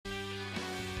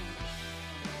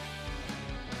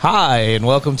Hi, and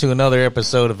welcome to another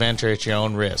episode of Enter at Your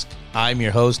Own Risk. I'm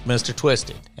your host, Mr.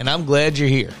 Twisted, and I'm glad you're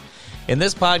here. In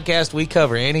this podcast, we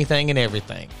cover anything and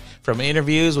everything, from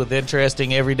interviews with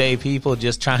interesting everyday people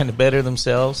just trying to better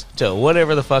themselves to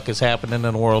whatever the fuck is happening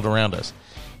in the world around us.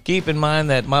 Keep in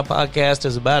mind that my podcast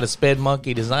is about as sped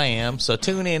monkeyed as I am, so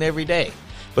tune in every day,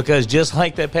 because just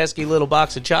like that pesky little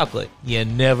box of chocolate, you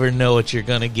never know what you're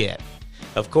going to get.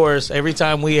 Of course, every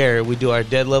time we air, we do our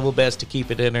dead level best to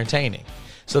keep it entertaining.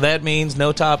 So that means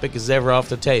no topic is ever off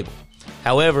the table.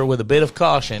 However, with a bit of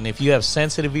caution, if you have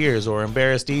sensitive ears or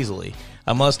embarrassed easily,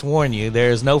 I must warn you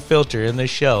there is no filter in this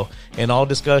show, and all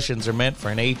discussions are meant for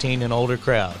an 18 and older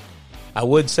crowd. I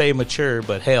would say mature,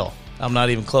 but hell, I'm not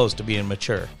even close to being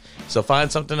mature. So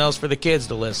find something else for the kids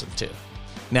to listen to.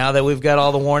 Now that we've got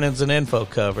all the warnings and info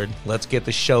covered, let's get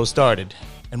the show started.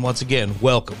 And once again,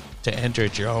 welcome to Enter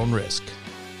at Your Own Risk.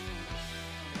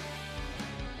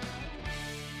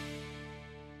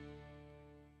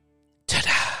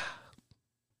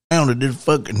 To this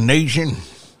fucking nation.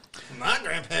 My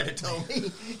grandpappy told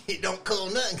me he don't call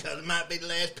nothing because it might be the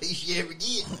last piece you ever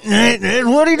get. That's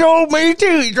what he told me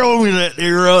too. He told me that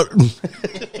there.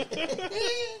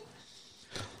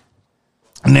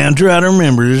 Now try to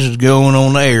remember this is going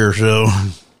on the air, so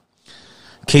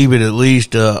keep it at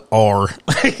least R.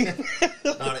 Not an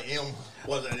M.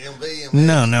 Was it an MV?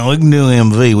 No, we can do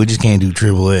MV. We just can't do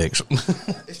triple X.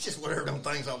 It's just whatever them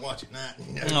things I watch at night.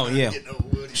 You know, Oh yeah,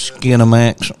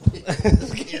 Skinamax.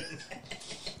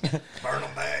 Burn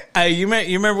them back. Hey, you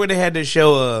remember when they had this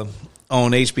show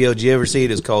on HBO? Did you ever see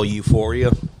it? It's called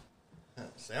Euphoria.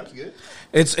 Sounds good.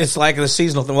 It's like a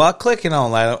seasonal thing. Well, I'm clicking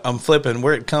on that. I'm flipping.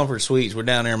 We're at Comfort Suites. We're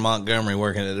down there in Montgomery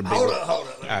working at a big. Hold up. All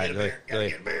right, Get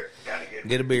a beer.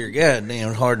 Get a beer. God damn,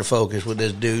 it's hard to focus with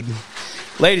this dude.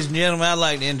 Ladies and gentlemen, I'd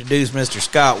like to introduce Mr.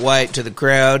 Scott White to the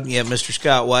crowd. Yeah, Mr.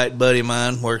 Scott White, buddy of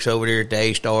mine, works over there at the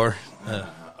A-Star.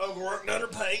 Overworked and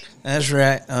underpaid. That's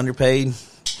right, underpaid.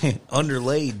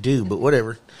 Underlaid, too, but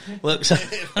whatever. Look,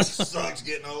 Sucks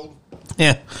getting old.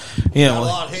 Yeah. Got a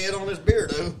lot of head on this beer,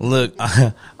 dude. Look,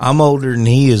 I'm older than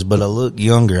he is, but I look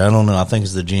younger. I don't know. I think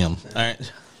it's the gym. All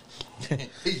right.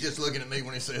 He's just looking at me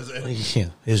when he says that. Yeah,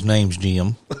 his name's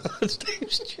Jim.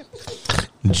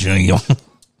 Jim.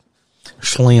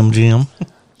 Slim Jim.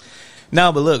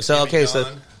 No, but look, so okay, so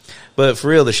but for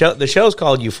real, the show's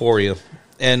called Euphoria,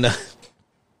 and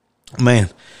man,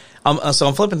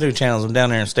 I'm flipping through channels. I'm down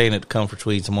there and staying at the Comfort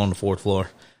Suites. I'm on the 4th floor.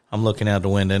 I'm looking out the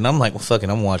window, and I'm like, well, fucking,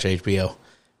 I'm gonna watch HBO.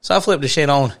 So I flip the shit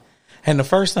on, and the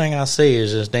first thing I see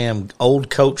is this damn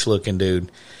old coach looking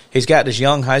dude. He's got this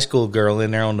young high school girl in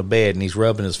there on the bed, and he's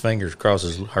rubbing his fingers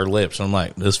across her lips. I'm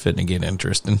like, this fitting to get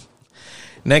interesting.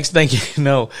 Next thing you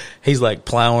know, he's like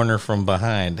plowing her from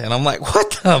behind. And I'm like,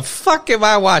 what the fuck am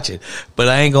I watching? But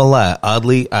I ain't gonna lie.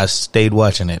 Oddly, I stayed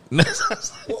watching it.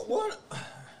 What?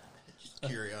 Just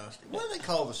curiosity. What do they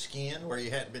call the skin where you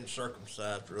hadn't been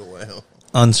circumcised real well?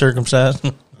 Uncircumcised?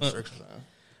 Uncircumcised.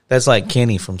 That's like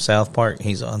Kenny from South Park.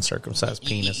 He's an uncircumcised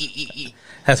penis.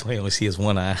 That's why you only see his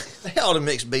one eye. They ought to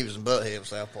mix Beavis and Butthead with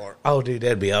South Park. Oh, dude,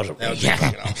 that'd be awesome. That would be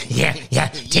fucking awesome. Yeah.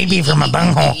 Take me from my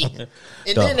bunghole.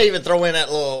 And then they even throw in that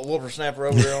little whippersnapper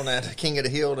over there on that King of the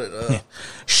Hill. That,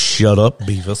 Shut up,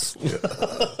 Beavis.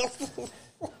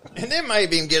 And then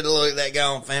maybe even get a look at that guy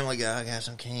on Family Guy. I got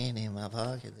some candy in my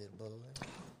pocket, little boy.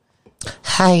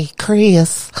 Hey,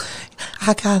 Chris,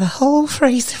 I got a whole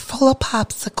freezer full of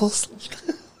popsicles.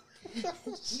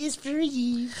 Just for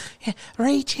you.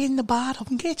 Reach in the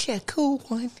bottom, get you a cool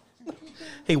one.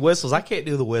 He whistles. I can't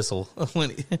do the whistle.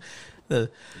 So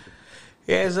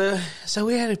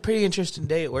we had a pretty interesting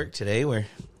day at work today. We're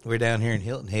down here in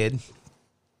Hilton Head,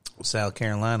 South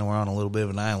Carolina. We're on a little bit of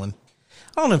an island.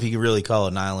 I don't know if you can really call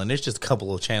it an island. There's just a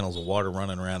couple of channels of water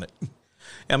running around it.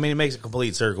 I mean, it makes a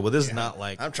complete circle, but this is not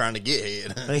like... I'm trying to get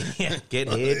head. Yeah, get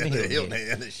head in the Hilton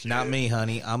Head. Not me,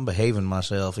 honey. I'm behaving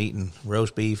myself, eating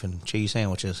roast beef and cheese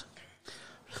sandwiches.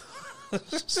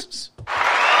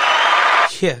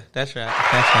 Yeah, that's right. That's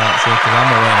right. See, because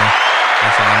I'm a winner.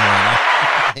 That's why I'm a winner.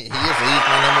 He is. He's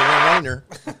my number one winner.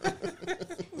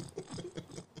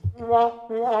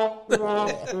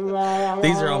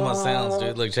 These are all my sounds,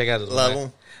 dude. Look, check out this Love one.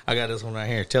 them. I got this one right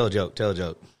here. Tell a joke.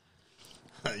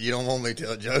 You don't want me to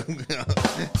tell a joke.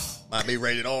 Might be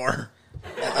rated R.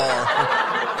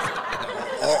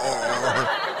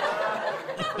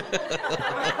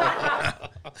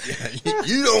 Yeah,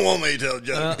 you don't want me to tell a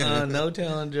joke. No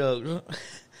telling jokes.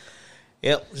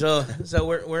 Yep. So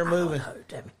we're moving.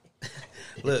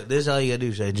 Look, this is all you gotta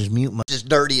do, say just mute my. Just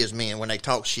dirty as men when they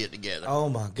talk shit together. Oh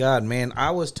my God, man!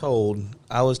 I was told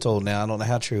now. I don't know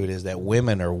how true it is that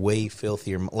women are way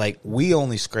filthier. Like we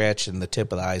only scratching the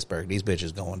tip of the iceberg. These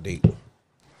bitches going deep.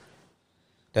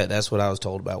 That's what I was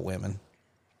told about women.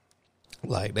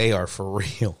 Like, they are for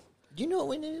real. You know what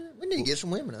we need? We need to get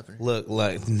some women up here. Look,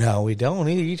 like, no, we don't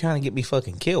either. You're trying to get me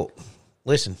fucking killed.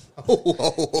 Listen.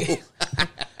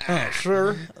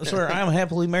 Sir, I'm a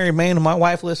happily married man and my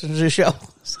wife listens to the show.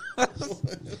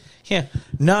 Yeah,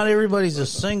 not everybody's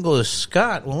as single as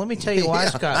Scott. Well, let me tell you why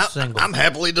Scott's single. I'm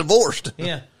happily divorced.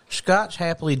 Yeah, Scott's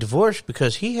happily divorced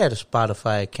because he had a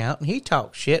Spotify account and he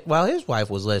talked shit while his wife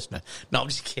was listening. No, I'm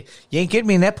just kidding. You ain't getting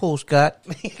me in that pool, Scott.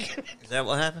 Is that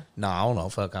what happened? No, I don't know.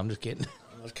 Fuck, I'm just kidding.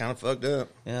 That's kind of fucked up.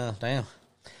 Yeah, damn.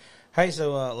 Hey,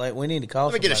 so, like, we need to call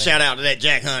Let me get a somebody. shout out to that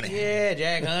Jack Honey. Yeah,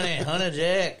 Jack Honey.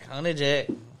 Honey Jack.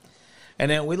 And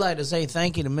then we'd like to say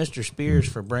thank you to Mr. Spears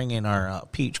for bringing our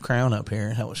peach crown up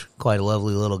here. That was quite a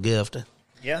lovely little gift to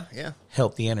Yeah.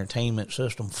 help the entertainment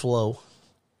system flow.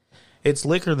 It's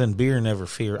liquor than beer, never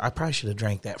fear. I probably should have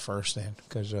drank that first then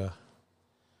because,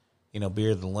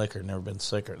 beer than liquor, never been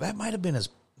sicker. That might have been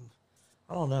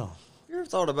I don't know. You ever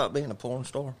thought about being a porn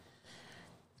star?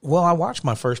 Well, I watched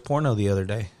my first porno the other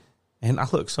day, and I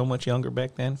looked so much younger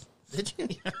back then. Did you?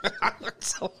 I looked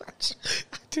so much.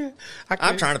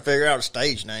 I'm trying to figure out a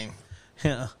stage name.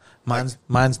 Yeah, mine's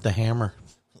the Hammer.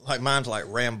 Like mine's like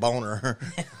Ramboner.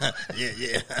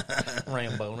 yeah.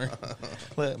 Ramboner.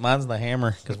 Look, mine's the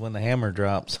Hammer because when the hammer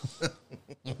drops.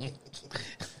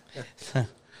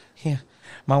 Yeah,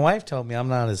 my wife told me I'm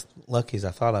not as lucky as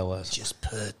I thought I was. Just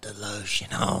put the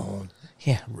lotion on.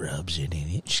 Yeah, rubs it in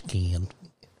its skin.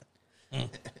 If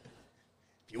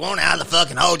you want out of the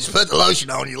fucking hole, just put the lotion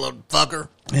on, you little fucker.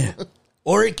 Yeah.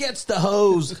 Or it gets the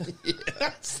hose.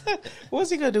 What's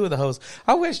he going to do with the hose?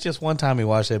 I wish just one time he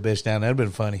washed that bitch down. That'd have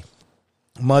been funny.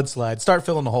 Mudslide. Start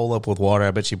filling the hole up with water.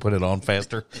 I bet she put it on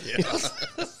faster. Yeah.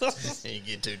 You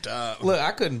get too tired. Look,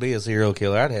 I couldn't be a serial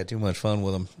killer. I'd had too much fun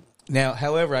with him. Now,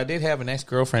 however, I did have an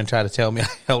ex-girlfriend try to tell me I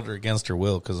held her against her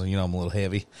will because, I'm a little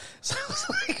heavy. So I was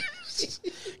like,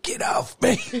 get off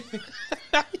me.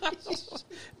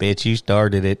 Bitch, you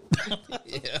started it.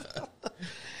 Yeah.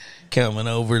 Coming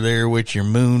over there with your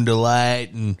moon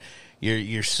delight and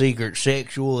your secret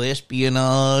sexual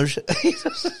espionage.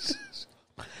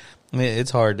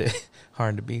 It's hard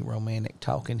to be romantic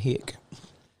talking hick.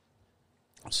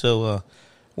 So,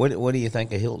 what do you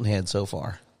think of Hilton Head so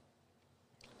far?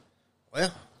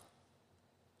 Well,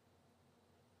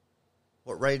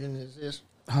 what rating is this?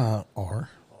 R.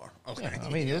 Okay. Yeah, I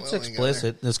mean, it's Well,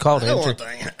 explicit. It's called I know enter. one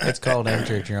thing. It's called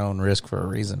enter at your own risk for a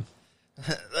reason.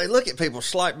 They look at people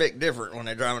slight bit different when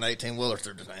they drive an 18-wheeler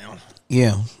through the town.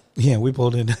 Yeah, we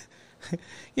pulled in.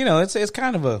 It's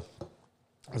kind of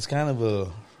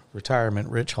a retirement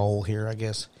rich hole here, I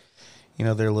guess.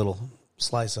 They're a little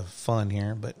slice of fun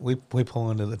here, but we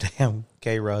pull into the damn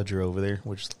K. Roger over there,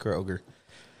 which is the Kroger,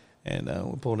 and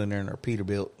we pulled in there in our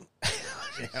Peterbilt.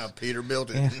 Yeah, Peter built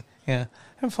it. Yeah.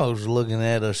 And folks are looking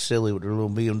at us silly with their little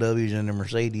BMWs and their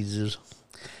Mercedeses.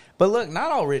 But look,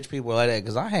 not all rich people are like that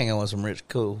because I hang out with some rich,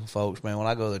 cool folks, man. When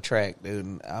I go to the track,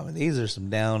 dude, and these are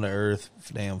some down-to-earth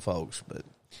damn folks. But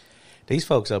these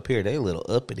folks up here, they a little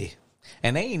uppity.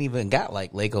 And they ain't even got,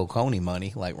 like, Lake Oconee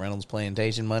money, like Reynolds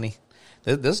Plantation money.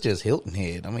 This is just Hilton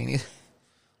Head. I mean...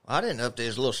 I didn't up there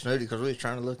as a little snooty because we was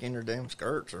trying to look in their damn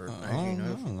skirts or, get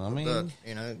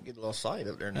a little sight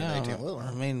up there in that 18-wheeler.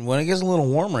 I mean, when it gets a little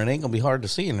warmer, it ain't going to be hard to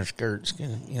see in their skirts.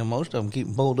 Most of them keep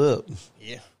them pulled up.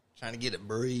 Yeah, trying to get it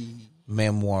breathe.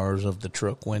 Memoirs of the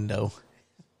truck window.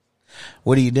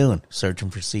 What are you doing? Searching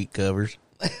for seat covers.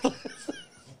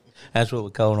 That's what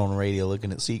we call it on the radio,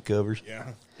 looking at seat covers.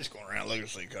 Yeah, just going around looking at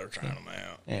seat covers, trying them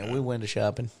out. Yeah, we window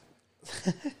shopping.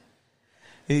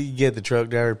 You get the truck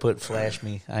driver to put flash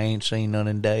me. I ain't seen none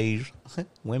in days.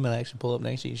 Women actually pull up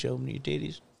next to you, show them your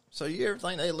titties. So you ever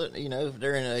think they look, if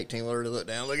they're in an 18-wheeler, they look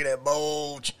down, look at that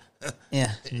bulge.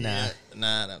 Yeah, nah.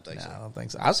 Nah, I don't think so. I don't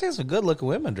think so. I've seen some good-looking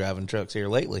women driving trucks here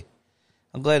lately.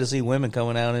 I'm glad to see women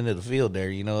coming out into the field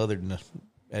there, other than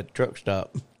at the truck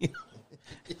stop.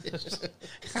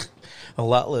 A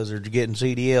lot lizards getting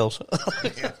CDLs.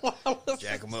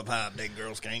 Jack them up high, big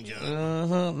girls can't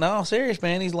jump. No, serious,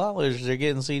 man. These lot lizards are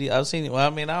getting CDLs. I've seen it. Well, I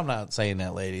mean, I'm not saying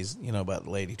that, ladies, about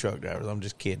the lady truck drivers. I'm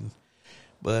just kidding.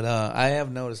 But I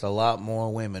have noticed a lot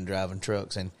more women driving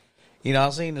trucks. And, I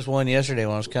seen this one yesterday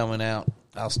when I was coming out.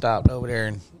 I stopped over there,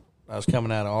 and I was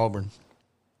coming out of Auburn.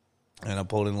 And I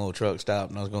pulled in a little truck stop,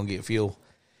 and I was going to get fuel.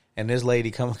 And this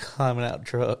lady climbing out the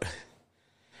truck.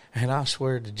 And I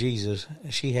swear to Jesus,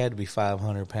 she had to be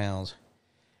 500 pounds.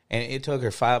 And it took her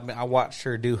 5 minutes. I watched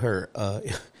her do her,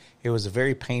 it was a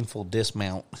very painful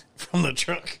dismount from the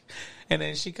truck. And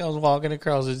then she comes walking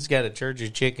across. It's got a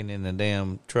Church's Chicken in the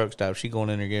damn truck stop. She going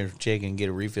in there getting some chicken and get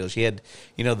a refill. She had,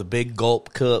 the big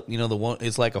gulp cup. The one.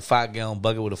 It's like a 5-gallon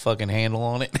bucket with a fucking handle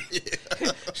on it.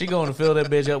 Yeah. She going to fill that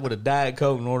bitch up with a Diet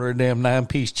Coke and order a damn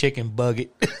 9-piece chicken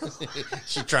bucket.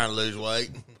 She's trying to lose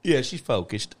weight. Yeah, she's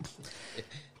focused.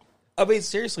 I mean,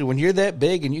 seriously, when you're that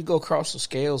big and you go across the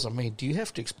scales, I mean, do you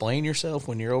have to explain yourself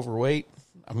when you're overweight?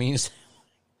 I mean,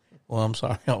 well, I'm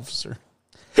sorry, officer.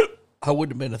 I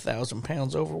wouldn't have been 1,000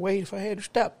 pounds overweight if I had to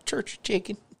stop Church's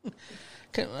Chicken.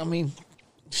 I mean,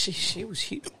 she was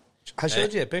huge. I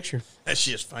showed you that picture. That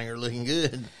shit's finger looking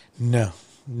good. No,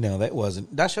 that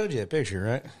wasn't. I showed you that picture,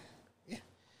 right? Yeah.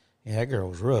 Yeah, that girl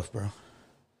was rough, bro.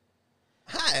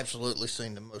 I absolutely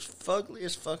seen the most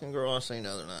fuggliest fucking girl I seen the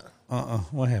other night.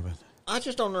 What happened? I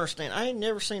just don't understand. I ain't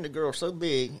never seen a girl so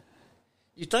big.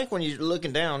 You think when you're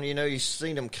looking down, you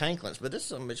see them canklets, but this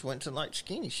some bitch went to like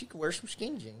skinny. She could wear some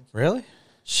skinny jeans. Really?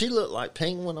 She looked like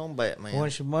Penguin on Batman.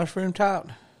 Was she mushroom top?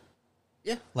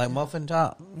 Yeah. Like muffin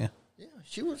top? Yeah. Yeah,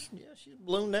 she was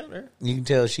ballooned out there. You can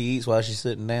tell she eats while she's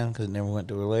sitting down because it never went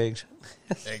to her legs.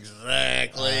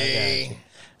 Exactly.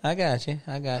 I got you.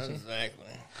 Exactly.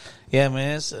 Yeah,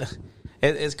 man,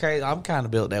 it's crazy. I'm kind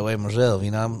of built that way myself.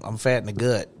 I'm fat in the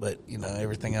gut, but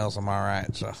everything else I'm all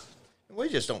right. So we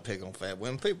just don't pick on fat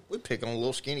women. We pick on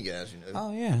little skinny guys.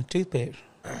 Oh yeah, toothpicks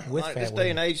with like fat this day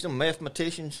and age, them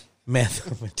mathematicians.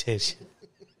 Mathematician.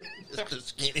 Just the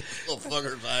skinniest little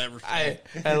fuckers I ever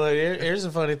seen. Hey, look, here's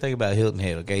the funny thing about Hilton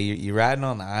Head. Okay, you're riding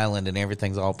on the island and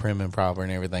everything's all prim and proper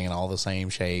and everything, and all the same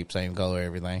shape, same color,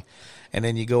 everything. And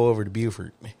then you go over to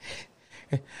Beaufort.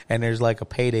 And there's like a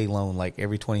payday loan like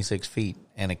every 26 feet.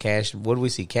 And a cash, what do we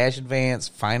see? Cash advance,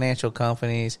 financial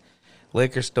companies,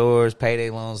 liquor stores, payday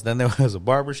loans. Then there was a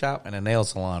barbershop and a nail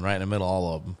salon right in the middle of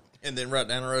all of them. And then right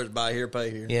down the road is buy here, pay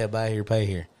here. Yeah, buy here, pay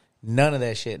here. None of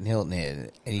that shit in Hilton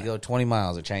Head. And you go 20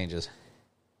 miles, it changes.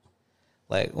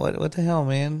 Like, what the hell,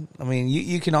 man? I mean,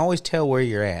 you can always tell where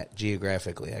you're at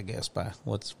geographically, I guess, by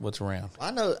what's around.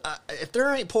 I know. If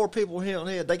there ain't poor people in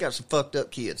Hilton Head, they got some fucked up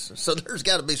kids. So there's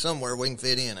got to be somewhere we can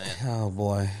fit in at. Oh,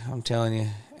 boy. I'm telling you.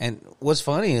 And what's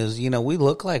funny is, we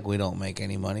look like we don't make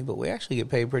any money, but we actually get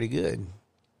paid pretty good.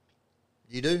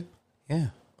 You do? Yeah.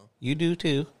 You do,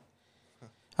 too.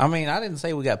 I mean, I didn't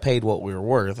say we got paid what we were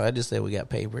worth. I just said we got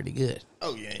paid pretty good.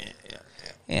 Oh, yeah.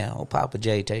 Yeah, well, Papa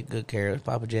J take good care of us.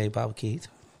 Papa J, Papa Keith.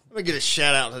 Let me get a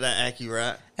shout out to that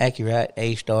Accurate. Accurate,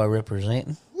 A-Star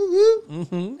representing. Woo-hoo.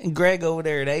 Mm-hmm. And Greg over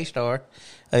there at A-Star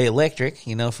Electric,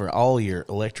 for all your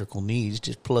electrical needs,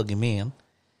 just plug him in.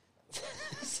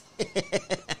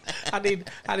 I need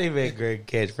make Greg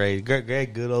catchphrase.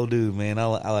 Greg, good old dude, man. I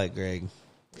like Greg.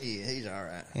 Yeah, he's all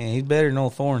right. Yeah, he's better than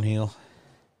old Thornhill.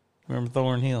 Remember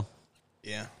Thornhill?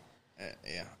 Yeah.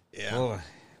 Boy,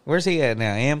 where's he at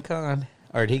now? Amcon?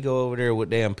 Or did he go over there with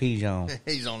damn Pigeon?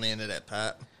 He's on the end of that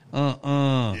pipe.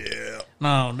 Yeah.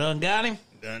 No, done got him?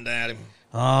 Done got him.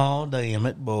 Oh, damn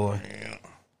it, boy. Yeah.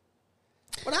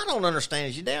 What I don't understand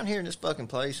is you're down here in this fucking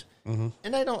place, and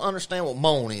they don't understand what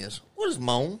moan is. What is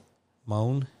moan?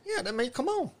 Moan? Yeah, that means come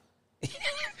on.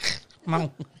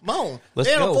 Moan. Moan. Let's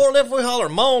down go. On 4 left, we holler,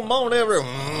 moan everywhere.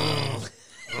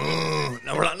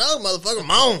 No, we're like, no, motherfucker,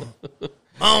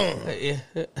 moan. Yeah.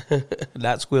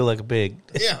 Not squeal like a pig.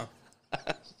 Yeah.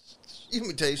 Let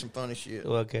me tell you some funny shit.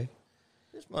 Okay.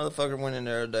 This motherfucker went in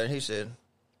there the other day and he said,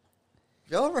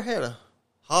 y'all ever had a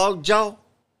hog jaw?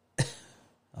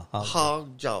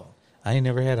 Hog jaw. I ain't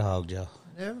never had a hog jaw.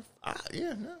 Never?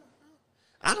 No.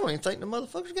 I don't even think the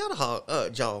motherfucker's got a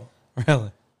hog jaw.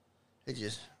 Really? They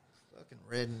just fucking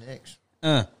rednecks.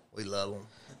 We love them.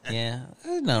 Yeah.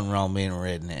 There's nothing wrong being a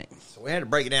redneck. So we had to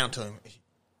break it down to him.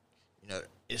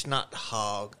 It's not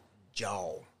hog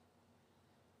jaw.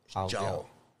 It's hog jaw.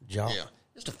 Jaw? Yeah.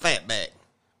 Just a fat back.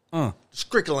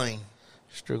 Strickling.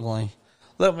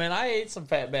 Look, man, I ate some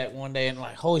fat back one day and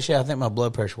holy shit, I think my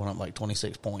blood pressure went up like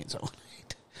 26 points.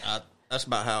 That's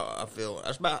about how I feel.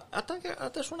 That's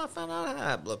when I found out I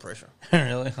had blood pressure.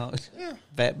 Really? Yeah.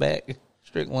 Fat back.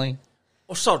 Strickling.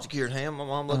 Well, salty cured ham. My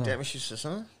mom looked at me. She said,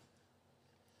 son.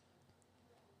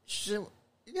 She said,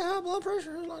 you got high blood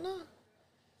pressure? I was like,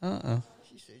 no.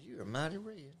 She said, you're mighty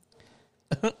red.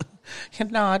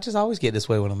 No, I just always get this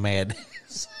way when I'm mad.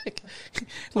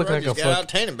 Look like a fucking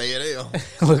tanning bed.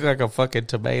 Look like a fucking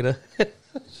tomato.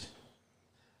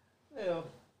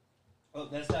 Oh,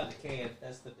 that's not the can.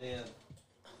 That's the damn.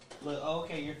 Look,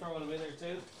 okay, you're throwing them in there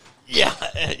too. Yeah.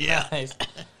 Nice.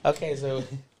 Okay, so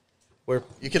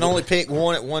you can only pick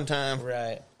one at one time.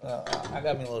 Right. I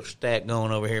got me a little stack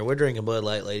going over here. We're drinking Bud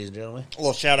Light, ladies and gentlemen. A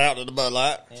little shout out to the Bud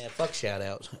Light. Yeah, fuck shout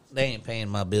outs. They ain't paying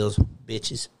my bills,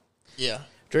 bitches. Yeah.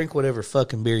 Drink whatever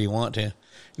fucking beer you want to.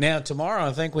 Now, tomorrow,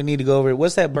 I think we need to go over.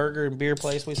 What's that burger and beer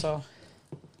place we saw?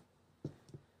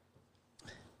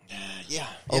 Yeah.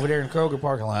 Over there in Kroger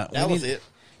parking lot. That was it.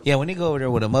 Yeah, we need to go over there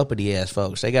with them uppity ass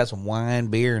folks. They got some wine,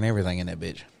 beer, and everything in that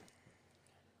bitch.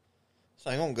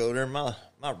 So I'm going to go there in my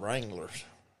Wranglers.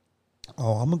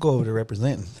 Oh, I'm going to go over there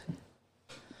representing.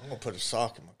 I'm going to put a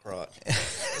sock in my crotch.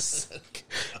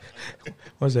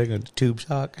 What's that going to tube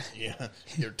sock? Yeah.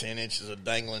 You're 10 inches of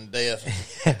dangling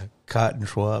death. Cotton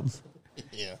swab.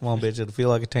 Yeah. Come on, bitch. It'll feel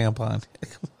like a tampon.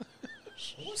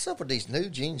 What's up with these new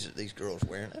jeans that these girls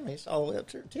wearing? I mean, it's all the way up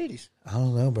to their titties. I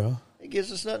don't know, bro. It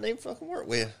gives us nothing to even fucking work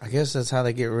with. I guess that's how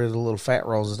they get rid of the little fat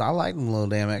rolls. I like them little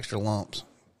damn extra lumps.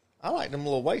 I like them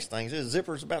little waist things. This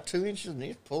zipper's about 2 inches and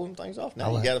you pull them things off.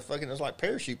 Now you got to fucking, it's like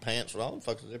parachute pants with all them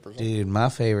fucking zippers on. Dude, my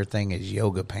favorite thing is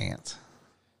yoga pants.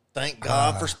 Thank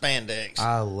God for spandex.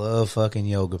 I love fucking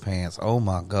yoga pants. Oh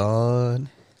my God.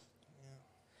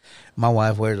 My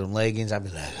wife wears them leggings. I be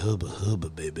like, hubba, hubba,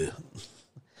 baby.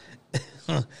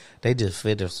 They just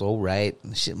fit her so right.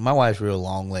 Shit, my wife's real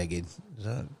long-legged.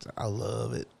 I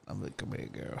love it. I'm like, come here,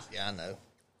 girl. Yeah, I know.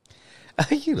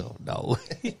 You don't know.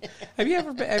 Have you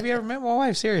ever met my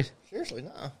wife? Serious? Seriously,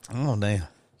 no. Oh damn.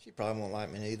 She probably won't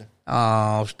like me neither.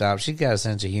 Oh, stop. She's got a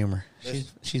sense of humor.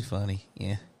 She's funny.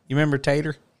 Yeah. You remember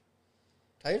Tater?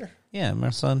 Tater? Yeah,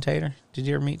 my son Tater. Did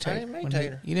you ever meet Tater? I didn't meet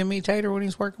Tater. You didn't meet Tater when he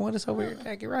was working with us over here at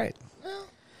Tacky, right? No.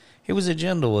 He was at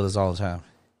Jindal with us all the time.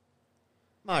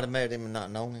 Might have met him and not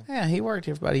known him. Yeah, he worked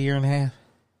here for about a year and a half.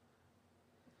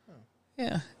 Oh.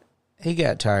 Yeah. He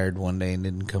got tired one day and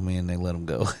didn't come in. They let him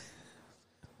go.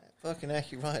 Fucking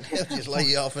accurate. They'll just lay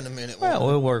you off in a minute.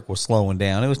 Well, work was slowing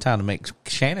down. It was time to make...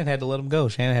 Shannon had to let him go.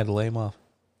 Shannon had to lay him off.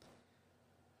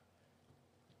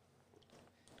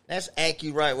 That's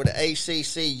Accurite with the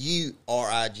ACCURIGHT.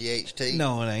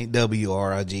 No, it ain't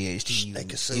WRIGHT. They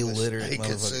could sue us. They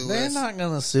could sue us. They're not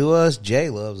going to sue us. Jay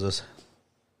loves us.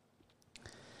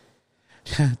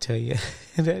 I tell you,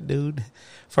 that dude...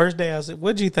 First day, I said,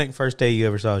 what'd you think first day you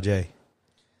ever saw Jay?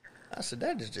 I said,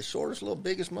 that is the shortest, little,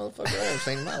 biggest motherfucker I've ever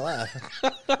seen in my life.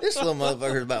 This little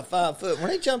motherfucker is about 5 foot.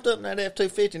 When he jumped up in that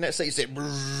F-250 and that seat said,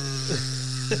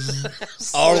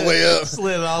 all the way up.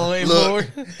 Slid all the way Look,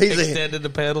 forward. he's Extended the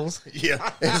pedals.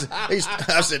 Yeah.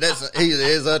 I said, he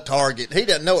is a target. He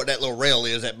doesn't know what that little rail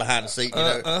is that behind the seat. You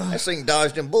know, that thing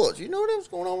dodged them bullets. You know what's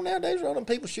going on nowadays? All them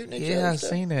people shooting each other. Yeah, I've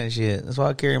seen that shit. That's why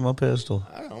I carry my pistol.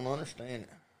 I don't understand it.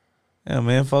 Yeah,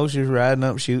 man, folks just riding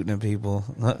up shooting at people.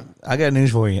 I got news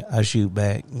for you. I shoot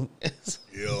back.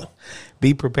 Yeah.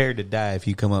 Be prepared to die if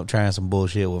you come up trying some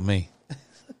bullshit with me.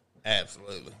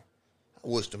 Absolutely. I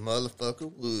wish the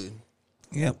motherfucker would.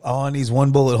 Yep. All I need is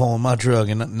one bullet hole in my truck,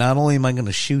 and not only am I going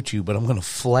to shoot you, but I'm going to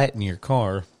flatten your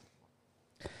car.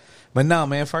 But no,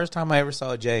 man, first time I ever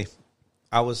saw Jay,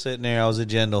 I was sitting there, I was at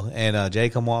Jindal, and Jay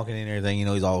come walking in and everything, you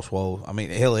know, he's all swole. I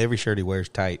mean, hell, every shirt he wears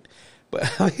tight. But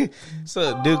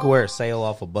so Duke wear a sail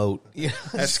off a boat. You know?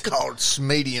 That's called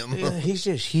smedium. Yeah, he's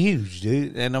just huge,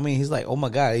 dude. And I mean, he's like, oh my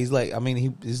God. He's like, I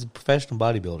mean, he's a professional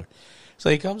bodybuilder. So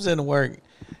he comes into work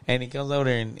and he comes over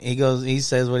there and he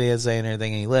says what he had to say and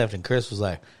everything, and he left. And Chris was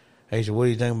like, hey, so what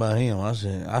do you think about him? I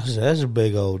said, that's a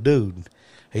big old dude.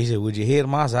 He said, would you hit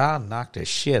him? I said, I'll knock the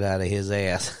shit out of his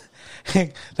ass.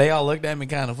 They all looked at me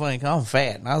kind of funny because I'm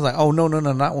fat. And I was like, oh, no,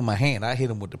 not with my hand. I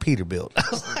hit him with the Peterbilt.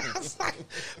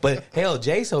 But hell,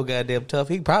 Jay's so goddamn tough,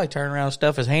 he could probably turn around and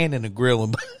stuff his hand in the grill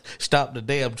and stop the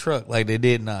damn truck like they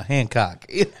did in Hancock.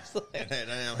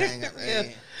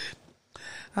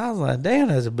 I was like, damn,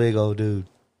 that's a big old dude.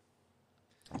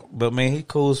 But, man, he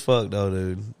cool as fuck, though,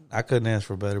 dude. I couldn't ask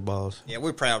for better boss. Yeah,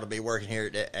 we're proud to be working here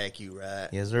at that Accurite.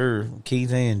 Yes, sir.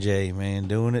 Keith and Jay, man,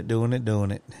 doing it.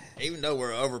 Even though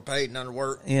we're overpaid and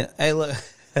underworked. Yeah. Hey, look.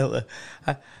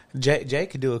 Jay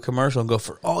could do a commercial and go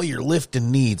for all your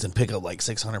lifting needs and pick up like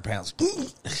 600 pounds.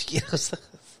 Yes.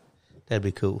 That'd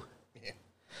be cool.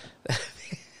 Yeah.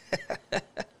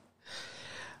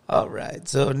 All right.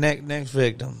 So next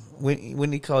victim. We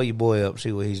need to call your boy up,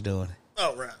 see what he's doing.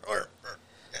 Oh, right.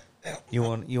 You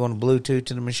want a Bluetooth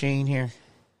to the machine here?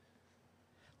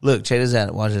 Look, check this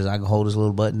out. Watch this. I can hold this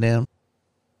little button down.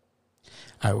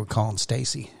 All right, we're calling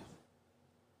Stacy,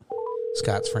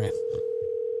 Scott's friend.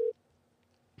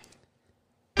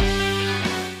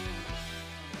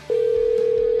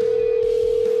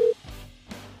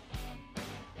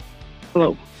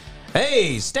 Hello.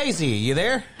 Hey, Stacy, you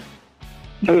there?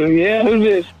 Yeah, who's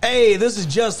this? Hey, this is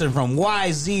Justin from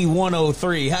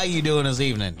YZ103. How you doing this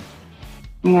evening?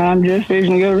 I'm just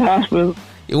fixing to go to the hospital.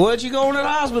 What you going to the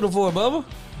hospital for, Bubba?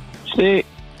 Sick.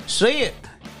 See it.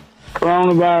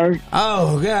 Coronavirus.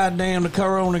 Oh, goddamn, the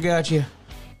corona got you.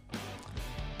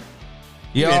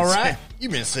 You all right?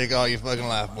 You've been sick all your fucking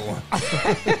life, boy.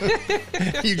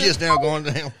 You just now going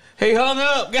down. He hung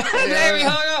up. God damn, he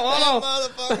hung up. Hold on.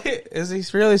 Motherfucker. Is he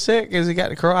really sick? Is he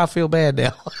got the crow? I feel bad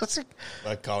now.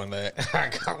 I call him back. I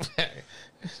call back.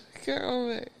 Call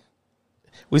back.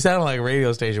 We sounded like a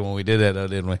radio station when we did that, though,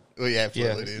 didn't we? We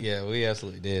absolutely did. Yeah, we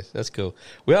absolutely did. That's cool.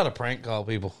 We ought to prank call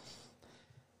people.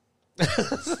 All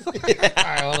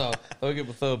right, hold on. Let me get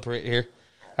my thumbprint here.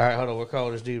 All right, hold on. We're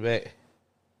calling this dude back.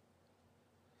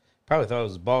 Probably thought it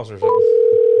was his boss or something.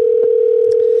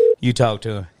 You talk to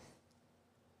him.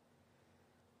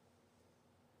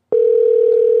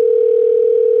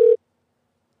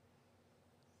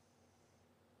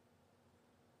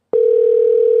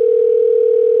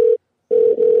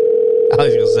 I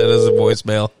was going to send us a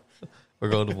voicemail. We're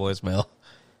going to voicemail.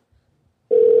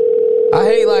 I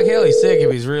hate like hell he's sick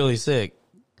if he's really sick.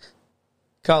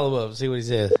 Call him up and see what he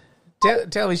says.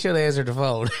 Tell me he should have answered the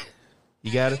phone.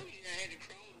 You got it?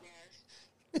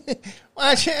 Why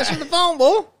don't you answer the phone, boy?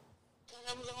 I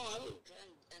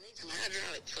need some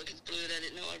hydraulic fucking fluid. I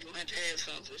didn't know I was going to have to have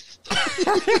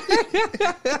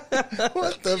something.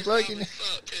 What the fucking...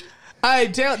 Hey,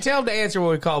 tell him to answer when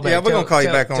we call back. Yeah, we're going to call you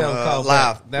back on call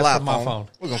live. back. That's live from my phone.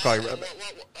 We're going to call you right back.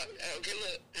 Okay,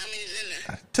 look. How many's in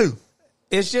there? 2.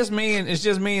 It's just me and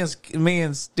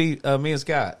Steve, me and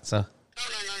Scott. So Oh, no.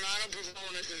 I don't put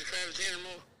phone this in the Travis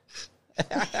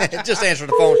anymore. Just answer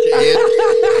the phone,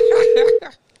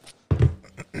 shithead.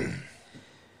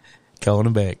 calling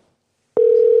him back.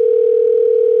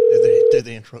 Do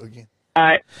the intro again. All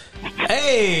right.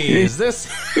 Hey, is this?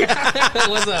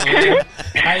 What's up, man?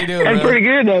 How you doing, That's brother? pretty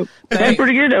good, though. That's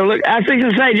pretty good, though. Look, I was fixing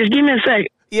to say, just give me a second.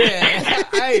 Yeah.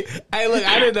 Hey, look,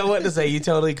 I didn't know what to say. You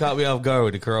totally caught me off guard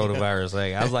with the coronavirus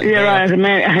thing. I was like, Yeah, man. right. I said,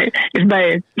 man, it's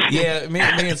bad. Yeah, me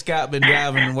and Scott been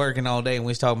driving and working all day, and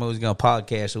we was talking about we was going to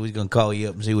podcast, so we was going to call you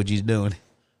up and see what you're doing.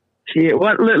 Shit.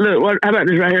 What? Look. What? How about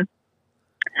this right here?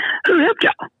 Who helped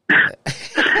y'all?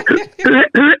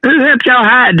 who helped y'all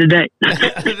hide today?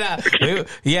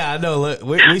 Yeah, I know. Look,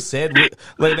 we said,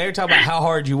 look, they were talking about how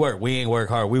hard you work. We ain't work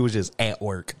hard. We was just at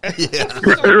work. Right.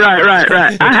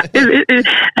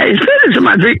 It's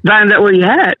somebody finds out what you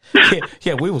had.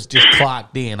 Yeah, we was just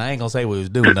clocked in. I ain't going to say we was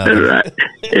doing nothing. Right.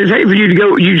 It's hate for you to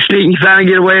go, you sneak and you finally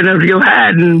get away enough to go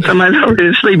hide and somebody's already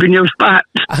asleep in your spot.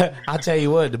 I tell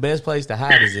you what, the best place to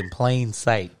hide is in plain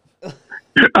sight.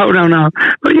 Oh, no.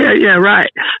 But yeah, right.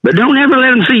 But don't ever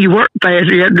let them see you work fast.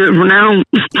 You got to do it from now on.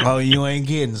 Oh, you ain't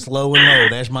kidding. Slow and low.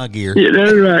 That's my gear. Yeah,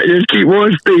 that's right. Just keep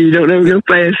one speed. Don't ever go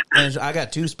fast. And I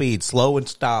got 2 speeds, slow and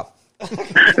stop.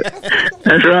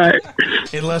 That's right.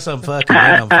 Unless I'm fucking,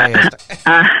 then I'm fast.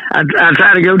 I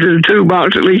try to go to the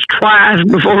toolbox at least twice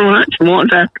before lunch.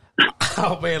 Once after.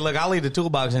 Oh, man, look, I'll leave the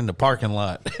toolbox in the parking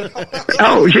lot.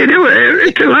 Oh, shit, it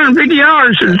was 250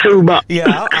 yards to the toolbox.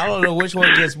 Yeah, I don't know which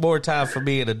one gets more time for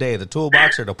me in a day, the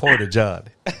toolbox or the porta john.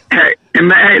 Hey,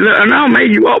 look, I know I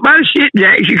made you walk by the shit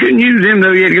jacks. You couldn't use them,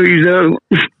 though. You had to go use the other one.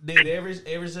 Dude,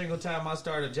 every single time I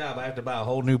start a job, I have to buy a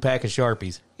whole new pack of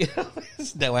Sharpies.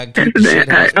 No, I keep the shit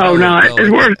house Oh, no, it's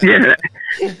worse. Yeah.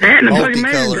 And the fucking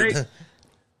Multicolored. man,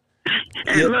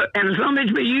 and look, and some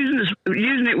bitch be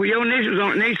using it with your initials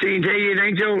on it next to you and tell you it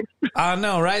ain't yours. I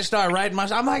know, right? Start writing my...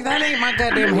 I'm like, that ain't my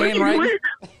goddamn handwriting.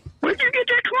 Where'd you get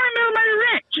that 20mm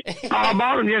wrench? Oh, I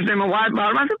bought them yesterday. My wife bought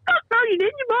them. I said, fuck no, you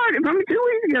didn't. You bought it from me 2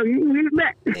 weeks ago. You can get it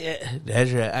back. Yeah,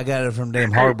 that's right. I got it from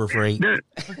damn Harbor Freight.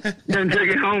 Done took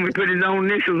it home and put his own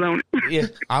initials on it. Yeah,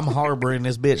 I'm harboring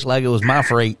this bitch like it was my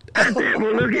freight. I said,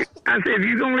 well, look, I said, if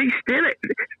you're going to steal it,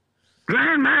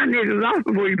 grind my initials off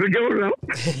before you put yours on.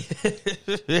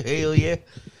 Hell yeah.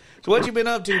 So what you been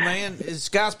up to, man?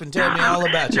 Scott's been telling me all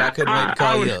about you. I couldn't wait to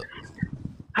call you up.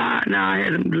 No, I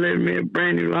had them deliver me a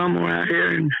brand new lawnmower out here,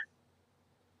 and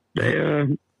they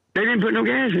didn't put no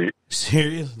gas in it.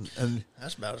 Serious?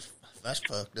 That's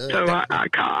fucked up. So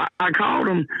I called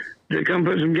them to come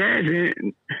put some gas in it,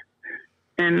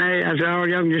 and I said, "Oh,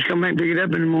 y'all can just come back and pick it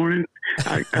up in the morning."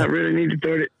 I really needed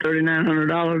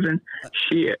 $3,900, and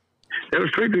shit. There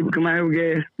was 3 people come out with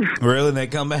gas. Really? They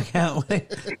come back out with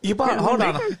it? You bought, hold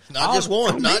on. Not just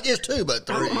one, not just 2, but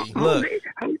 3. Look.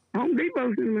 Home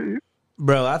Depot's in there.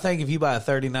 Bro, I think if you buy a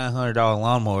 $3,900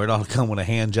 lawnmower, it ought to come with a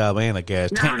hand job and a gas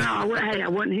tank. No, I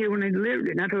wasn't here when they delivered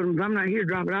it. And I told them, if I'm not here,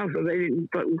 drop it off, so they didn't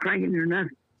fucking crank it or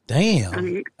nothing. Damn. I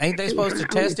mean, Ain't they supposed to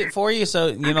test it for you? So,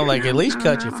 like at least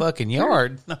cut your fucking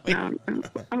yard.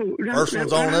 First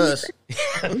one's on us.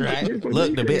 Right?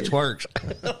 Look, the bitch works.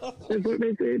 That's what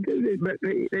they said too. But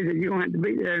they said you don't have to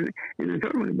be there, and I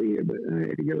told them to be there, but I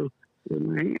had to go with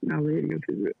my aunt, and I had to go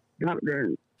to the doctor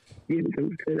and get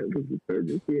them set up for some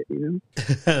surgery shit, you know.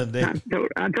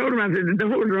 I told him, I said the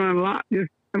doors are unlocked.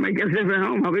 Just I make myself at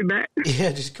home. I'll be back.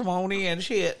 Yeah, just come on in.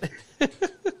 Shit.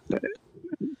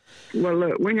 Well,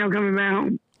 look, when y'all coming back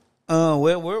home?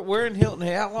 Well, we're in Hilton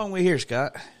Head. How long we here,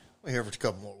 Scott? We're here for a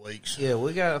couple more weeks. Yeah,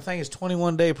 we got. I think it's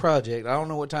 21-day project. I don't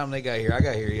know what time they got here. I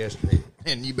got here yesterday.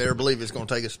 And you better believe it's going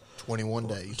to take us 21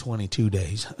 days. 22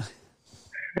 days.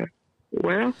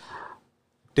 Well,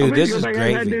 Dude, this is I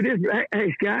gravy. do this.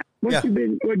 Hey, Scott, Yeah. you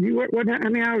been? What you work? How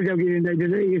many hours y'all get in there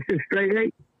today? It's just straight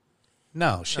 8.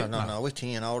 No, shit. No. We're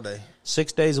 10 all day.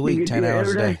 6 days a You week, can 10 do it hours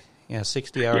a every day. day? Yeah,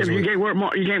 60 Yeah, hours but a you week. can't work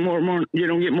more. You can't work more. You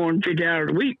don't get more than 50 hours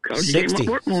a week. Cause you 60. can't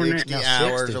work more than that. 60 No,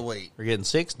 hours 60. a week. We're getting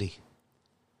 60.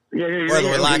 Yeah, Whether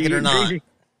we like it or not.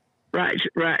 Right.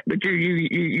 But you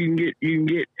can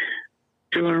get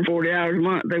 240 hours a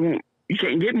month. They won't. You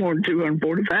can't get more than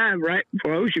 245, right?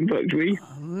 For Ocean folks, we.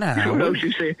 That's what No.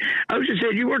 Ocean said. Ocean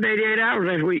said you worked 88 hours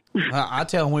last week. I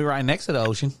tell them we're right next to the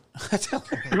ocean. I tell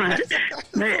them. Right.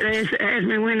 They asked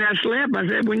me when I slept. I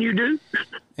said when you do.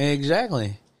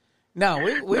 Exactly. No,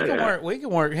 we But, can work. We can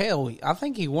work. Hell, I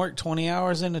think he worked 20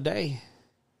 hours in a day.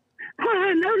 Well,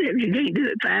 I know that you can't do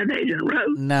it 5 days in a row.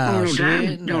 No,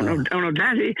 shit, no. Don't know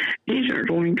time. Insurance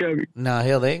won't even cover you. No,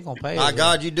 hell, they ain't gonna pay My us.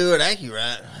 God, you do it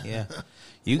accurate. Yeah.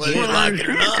 You Whether get you like it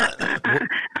or not.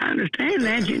 I understand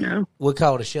that, you know. we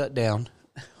call it a shutdown.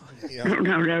 Yeah.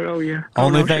 Oh, yeah.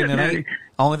 Only Oh, thing shut that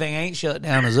down. ain't shut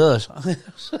down is us.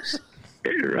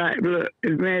 Right, but look,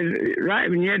 man, right,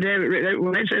 when you had to have it,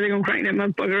 when they say they're going to crank that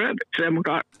motherfucker up at 7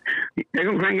 o'clock, they're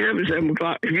going to crank it up at 7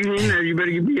 o'clock. If you get in there, you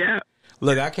better be out.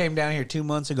 Look, I came down here 2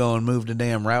 months ago and moved a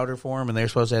damn router for them, and they're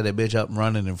supposed to have that bitch up and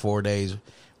running in 4 days.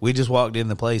 We just walked in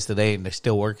the place today, and they're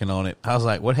still working on it. I was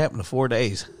like, what happened to 4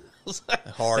 days?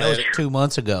 Hard That at was it. 2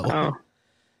 months ago. Oh.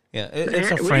 Yeah,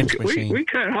 it's a French machine. We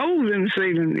cut holes in the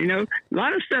ceiling, you know. A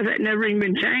lot of stuff had never even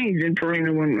been changed in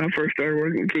Farina when I first started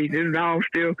working with Keith. It was all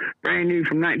still brand new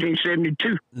from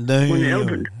 1972 when they Damn.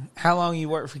 opened. How long you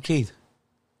worked for Keith?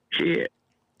 Shit.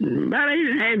 About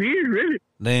 8.5 years, really.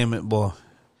 Damn it, boy.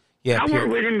 Yeah, I worked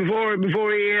with him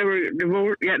before he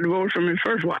ever got divorced from his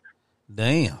first wife.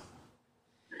 Damn.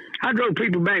 I drove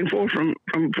people back and forth from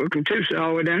Catoosa all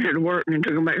the way down here to work and then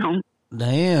took them back home.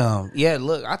 Damn. Yeah,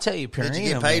 look, I tell you, Purina, Did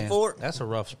you get paid man, for it? That's a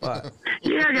rough spot.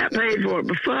 Yeah, I got paid for it,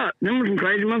 but fuck, them were some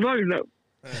crazy motherfuckers though.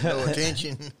 No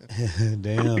attention.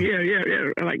 Damn.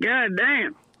 Yeah. Like, god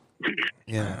damn.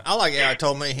 Yeah. I like how he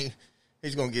told me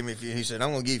he's going to give me a few. He said,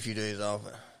 I'm going to give you a few days off.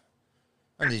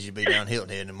 I need you to be down Hilton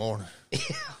Head in the morning.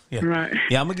 Yeah. Right.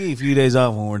 Yeah, I'm going to give you a few days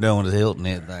off when we're done with the Hilton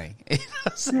Head thing.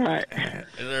 Right. And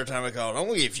every time I called, I'm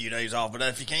going to give you a few days off, but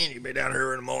if you can, you can be down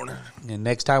here in the morning. And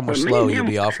next time we're But me slow, and you'll him-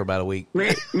 be off for about a week. Me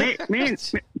and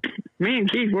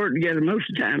Keith worked together most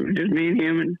of the time. It was just me and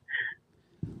him, and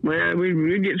well,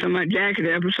 we'd get somebody jacket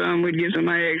up or something. We'd get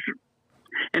somebody extra,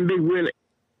 and Big Willie.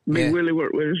 Big Yeah. Willie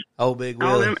worked with us. Oh, Big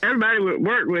All Willie. them, everybody would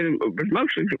work with him, but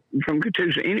mostly from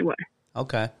Catoosa anyway.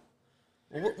 Okay.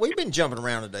 Well, we've been jumping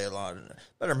around today a lot.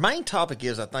 But our main topic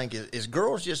is, I think, is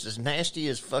girls just as nasty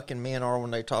as fucking men are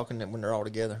when they're talking, when they're all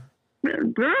together?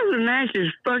 Girls are the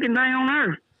nastiest fucking thing on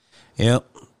earth. Yep.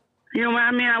 You know what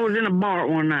I mean? I was in a bar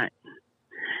one night.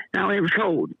 Now, it was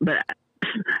cold, but I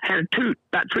had a tooth,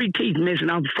 about 3 teeth missing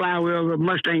off the flywheel of a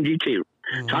Mustang GT.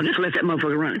 So I just let that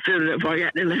motherfucker run. Filled it up before I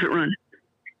got there, let it run.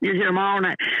 You hear them all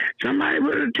night. Somebody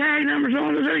put a tag number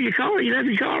on the your car. You left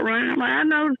your car running. I'm like, I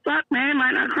know, fuck, man, it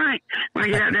might not crank. When I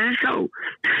get out there, it's cold.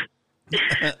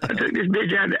 I took this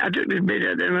bitch out there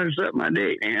and let her suck my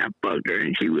dick, and I fucked her,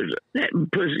 and she was, that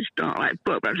pussy stunk like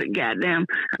fuck. I said, goddamn,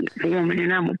 I'm warm in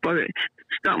here, I'm gonna fuck it.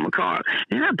 Stunk my car.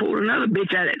 And I pulled another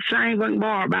bitch out of that same fucking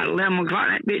bar about 11 o'clock.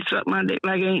 That bitch sucked my dick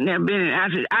like I ain't never been in it. I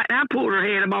said, I pulled her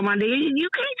head up on my dick. You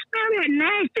can't smell that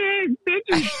nasty ass bitch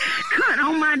you cunt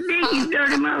on my dick, you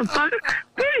dirty motherfucker.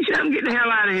 Finish up and get the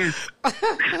hell out of here.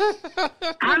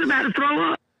 I was about to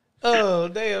throw up. Oh,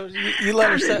 damn. You let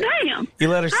her I suck. said, damn. You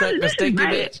let her suck the This is stinky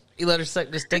bad. bitch. You let her suck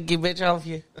the stinky bitch off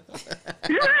you.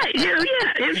 You're right. Yeah,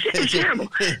 it's terrible.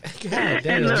 God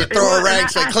damn. You throw a rag,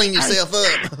 say, clean yourself up.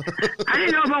 I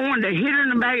didn't know if I wanted to hit her in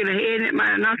the back of the head and it might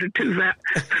have knocked her tooth out.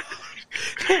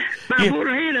 But I pulled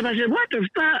her head up. I said, what the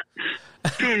fuck?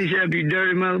 Finish up, you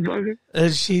dirty motherfucker.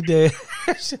 And she did.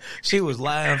 She was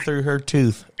lying through her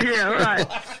tooth. Yeah, right.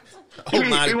 Oh,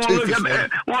 my you want tooth to is look up,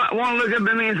 one. want to look up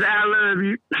at me and say, I love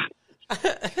you.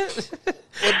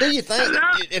 Well, do you think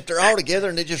if they're all together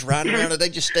and they just ride around, they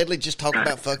just steadily just talk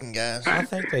about fucking guys? I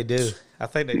think they do. I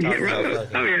think they talk Yeah, right. about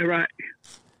Oh, yeah, right.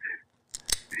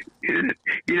 You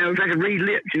know, if I could read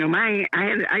lips, you know, I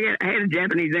had a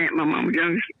Japanese aunt, my mama's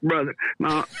youngest brother,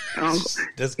 my uncle.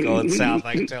 Just going south,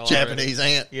 I can tell. Japanese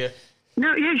aunt. Yeah.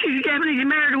 No, yeah, she's Japanese. He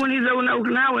married her when he was over in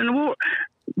Okinawa in the war.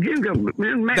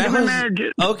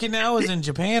 That was Okinawa's in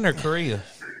Japan or Korea?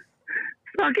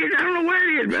 fuck is. I don't know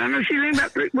where it is, but I know she wasn't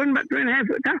about 3.5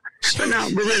 foot tall. But no,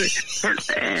 but really,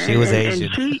 She was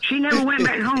Asian. And she never went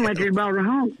back home after he brought her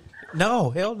home. No,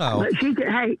 hell no. But she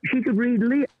could read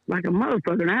lips like a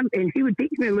motherfucker, and she would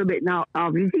teach me a little bit. Now,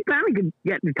 obviously, she finally could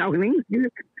get to talking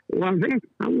English. Well, I'm saying,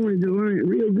 I wanted to learn it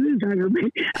real good so I could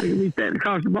be sitting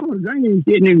across the bar and drinking and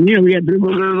shit. And, we got 3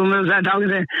 little girls on the other side talking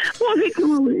and saying, well, he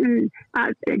come over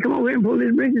here and pull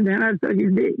his britches down. I'd suck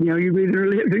his dick. You read her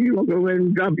lips and you walk over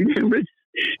and drop your damn britches.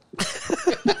 I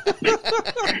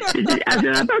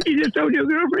said, I thought you just told your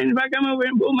girlfriend if I come over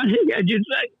and pull my dick, I'd just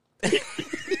suck.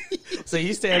 So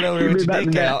you stand over with your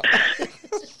dick out.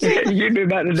 You'd be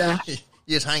about to die.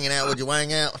 Just hanging out with your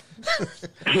wang out.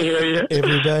 Yeah.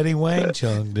 Everybody wang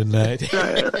chung tonight.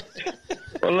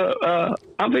 Well, look,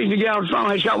 I'm fixing to get on the phone.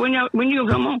 Hey, Scott, when you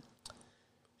gonna come home?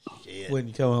 When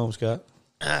you come home, Scott?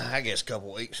 I guess a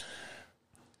couple weeks.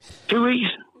 2 weeks?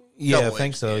 Yeah, I Couple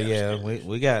think weeks, so. yeah.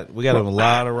 Yeah, we got a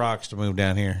lot of rocks to move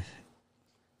down here.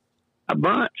 A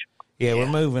bunch? Yeah, we're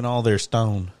moving all their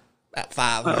stone. About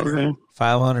 500. Okay.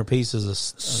 500 pieces of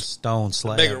stone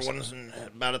slabs. Bigger ones and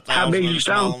about 1,000. How big is of the the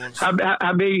small stone? ones.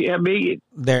 How big?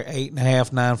 They're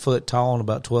 8.5, 9 foot tall and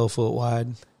about 12 foot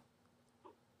wide.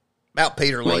 About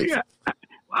Peter Well, length. yeah.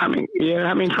 How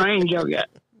many cranes y'all got?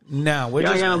 No,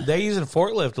 Yeah, they're using a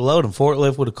forklift to load them.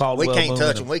 Forklift would have called. We can't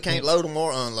touch them. We can't load them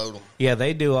or unload them. Yeah,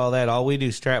 they do all that. All we do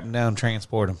is strap them down,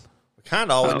 transport them.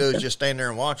 Kind of all we do is just stand there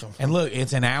and watch them. And look,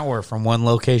 it's an hour from one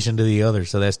location to the other,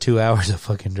 so that's 2 hours of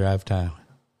fucking drive time.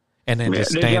 And then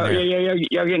just stand there.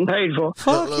 Y'all getting paid for.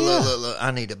 Fuck Look,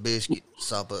 I need a biscuit.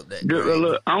 Sop up that. Look,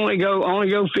 gravy. only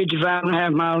go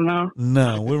 55.5 miles an hour.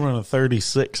 No, we're running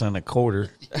 36 and a quarter.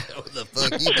 What the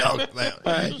fuck you talking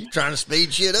about? You trying to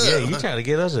speed shit up? Yeah, you trying to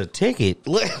get us a ticket.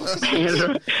 Look, That's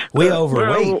right. we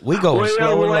overweight. We going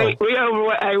slow and low. We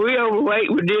overweight. Hey, we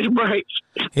overweight with disc brakes.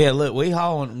 Yeah, look, we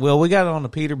hauling. Well, we got it on the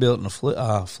Peterbilt in a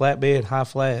flatbed, high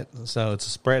flat, so it's a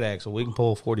spread axle. We can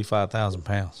pull 45,000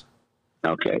 pounds.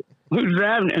 Okay. Who's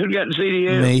driving it? Who got the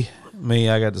CDL? Me,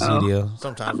 I got the CDL. I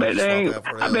Sometimes bet they ain't.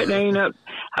 I bet they ain't up.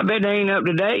 I bet they ain't up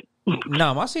to date.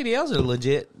 No, my CDLs are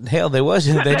legit. Hell, they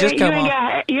wasn't. They just come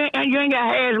off. You ain't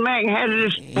got hazmat and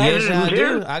hazardous. Yes, I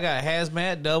material? do. I got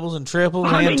hazmat, doubles, and triples,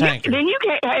 Well, and tanker. Then you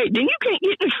can't. Hey, then you can't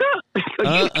get in the truck.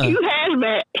 You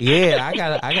hazmat. Yeah,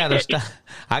 I gotta stop.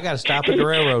 I gotta stop at the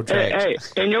railroad tracks.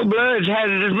 Hey, and your blood's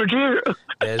hazardous material.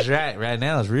 That's right. Right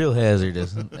now it's real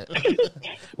hazardous.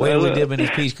 Wait, we dip in this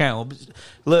peach crown.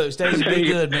 Look, Stacey, be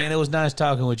good, man. It was nice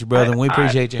talking with you, brother, and we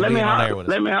appreciate you being on there with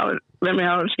us. Let me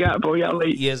holler at Scott before y'all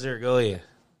leave. Yes, sir. Go ahead.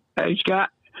 Hey, Scott.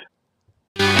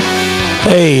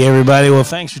 Hey, everybody. Well,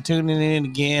 thanks for tuning in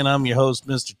again. I'm your host,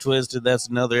 Mr. Twisted. That's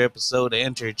another episode of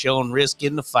Enter at Your Own Risk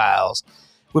in the Files.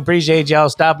 We appreciate y'all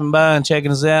stopping by and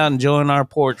checking us out and joining our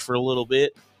porch for a little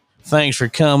bit. Thanks for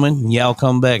coming. Y'all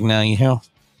come back now, you know.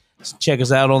 Check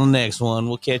us out on the next one.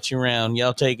 We'll catch you around.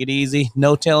 Y'all take it easy.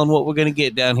 No telling what we're going to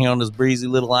get down here on this breezy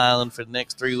little island for the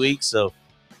next 3 weeks, so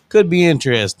could be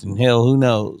interesting. Hell, who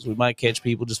knows? We might catch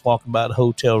people just walking by the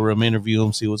hotel room, interview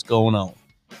them, see what's going on.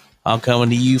 I'm coming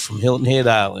to you from Hilton Head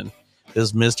Island. This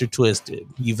is Mr. Twisted.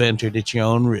 You've entered at your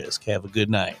own risk. Have a good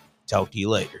night. Talk to you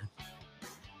later.